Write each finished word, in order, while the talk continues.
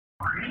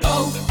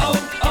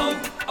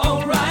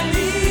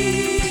O'Reilly.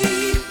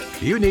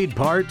 You need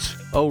parts?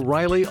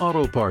 O'Reilly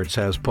Auto Parts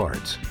has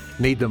parts.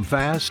 Need them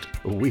fast?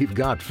 We've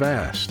got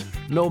fast.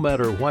 No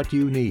matter what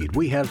you need,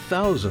 we have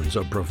thousands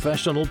of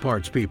professional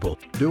parts people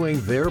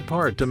doing their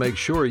part to make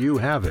sure you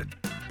have it.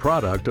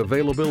 Product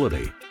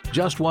availability.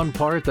 Just one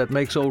part that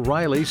makes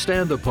O'Reilly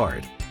stand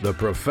apart. The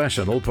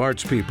professional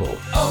parts people.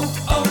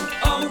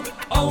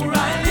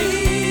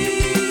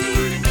 O'Reilly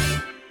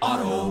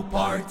Auto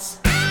Parts.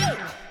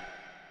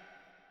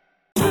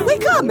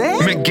 Wake up,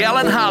 man! Miguel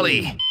and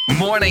Holly.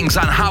 Mornings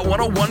on Hot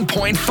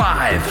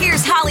 101.5.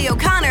 Here's Holly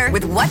O'Connor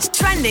with what's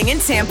trending in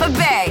Tampa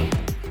Bay.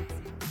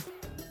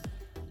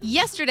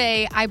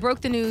 Yesterday, I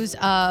broke the news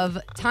of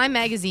Time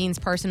Magazine's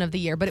Person of the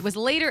Year, but it was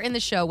later in the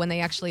show when they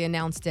actually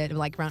announced it,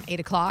 like around 8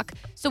 o'clock.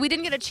 So we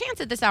didn't get a chance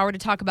at this hour to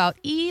talk about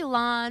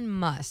Elon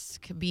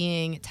Musk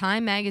being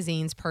Time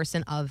Magazine's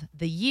Person of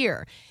the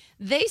Year.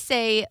 They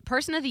say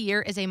Person of the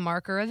Year is a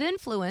marker of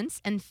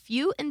influence, and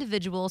few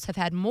individuals have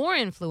had more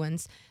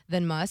influence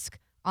than Musk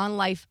on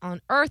life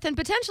on Earth and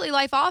potentially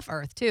life off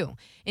Earth, too.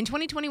 In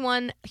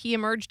 2021, he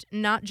emerged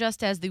not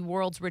just as the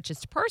world's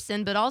richest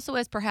person, but also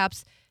as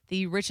perhaps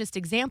the richest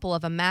example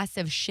of a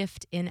massive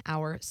shift in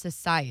our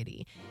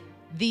society.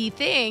 The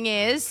thing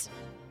is,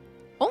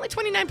 only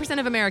 29%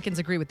 of Americans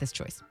agree with this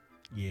choice.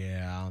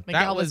 Yeah.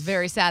 Miguel was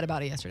very sad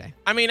about it yesterday.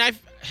 I mean,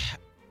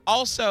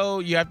 also,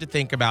 you have to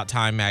think about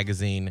Time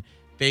Magazine.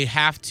 They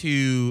have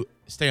to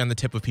stay on the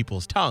tip of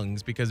people's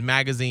tongues because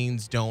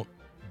magazines don't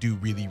do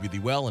really, really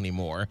well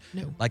anymore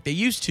like they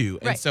used to.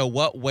 Right. And so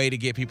what way to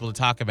get people to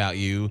talk about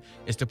you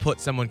is to put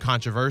someone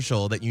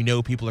controversial that you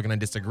know people are going to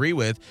disagree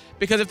with.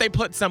 Because if they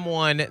put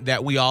someone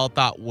that we all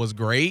thought was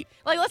great.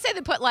 Like, let's say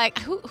they put, like,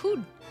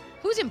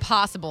 who's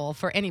impossible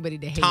for anybody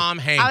to hate? Tom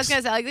Hanks. I was going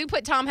to say, like, they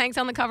put Tom Hanks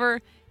on the cover.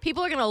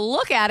 People are going to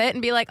look at it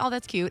and be like, oh,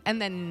 that's cute, and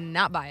then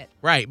not buy it.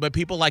 Right, but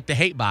people like to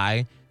hate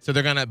buy, so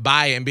they're going to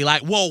buy it and be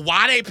like, well,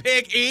 why they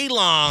pick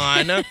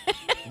Elon?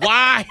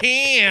 Why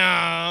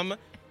him?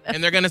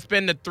 And they're going to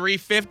spend the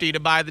 $350 to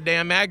buy the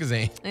damn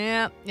magazine.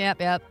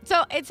 Yep.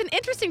 So it's an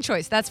interesting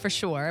choice, that's for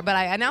sure. But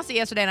I announced it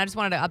yesterday, and I just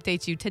wanted to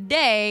update you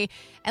today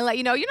and let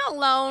you know you're not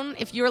alone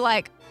if you're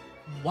like,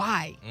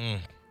 why?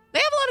 They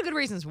have a lot of good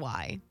reasons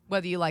why,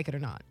 whether you like it or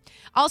not.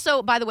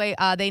 Also, by the way,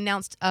 they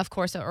announced, of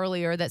course,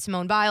 earlier that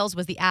Simone Biles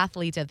was the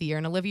Athlete of the Year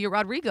and Olivia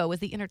Rodrigo was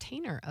the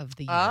Entertainer of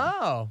the Year.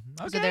 Oh,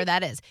 okay. So there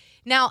that is.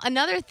 Now,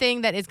 another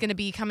thing that is going to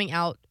be coming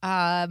out,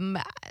 I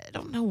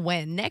don't know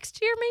when,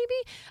 next year maybe?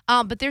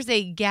 But there's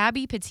a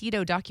Gabby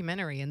Petito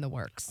documentary in the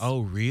works. Oh,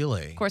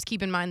 really? Of course,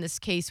 keep in mind this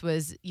case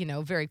was,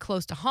 very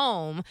close to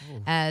home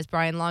as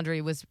Brian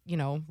Laundrie was,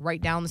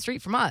 right down the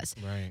street from us.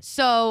 Right.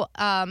 So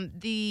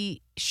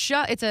the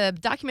show, it's a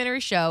documentary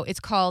show.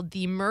 It's called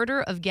The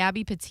Murder of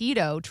Gabby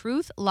Petito,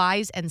 Truth,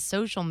 Lies, and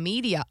Social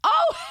Media.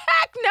 Oh,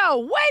 heck no.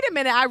 Wait a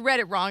minute. I read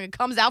it wrong. It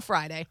comes out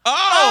Friday.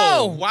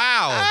 Oh,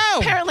 wow. Oh.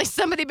 Apparently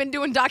somebody been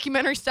doing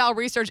documentary style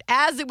research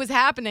as it was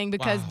happening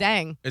because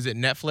dang. Is it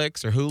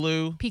Netflix or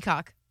Hulu?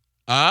 Peacock.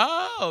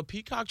 Oh,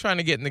 Peacock trying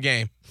to get in the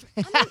game.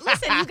 I mean,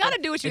 listen, you got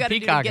to do what you got to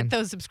do to get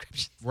those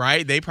subscriptions.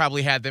 Right? They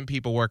probably had them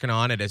people working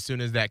on it as soon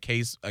as that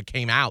case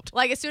came out.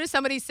 Like, as soon as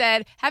somebody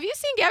said, have you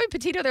seen Gabby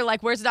Petito? They're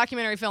like, where's the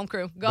documentary film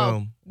crew? Go.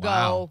 Boom. Go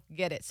Wow.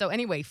 get it. So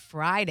anyway,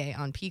 Friday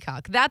on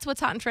Peacock. That's what's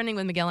hot and trending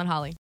with Miguel and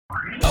Holly.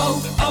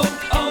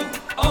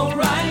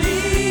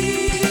 O'Reilly.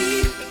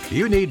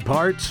 You need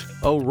parts?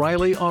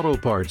 O'Reilly Auto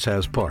Parts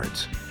has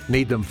parts.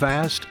 Need them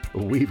fast?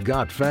 We've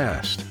got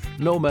fast.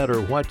 No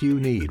matter what you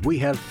need, we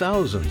have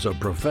thousands of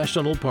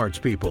professional parts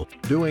people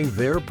doing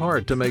their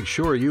part to make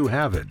sure you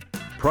have it.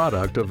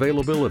 Product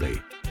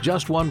availability.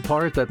 Just one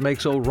part that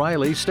makes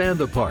O'Reilly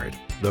stand apart.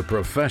 The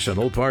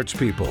professional parts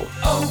people.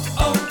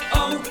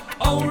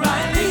 O'Reilly.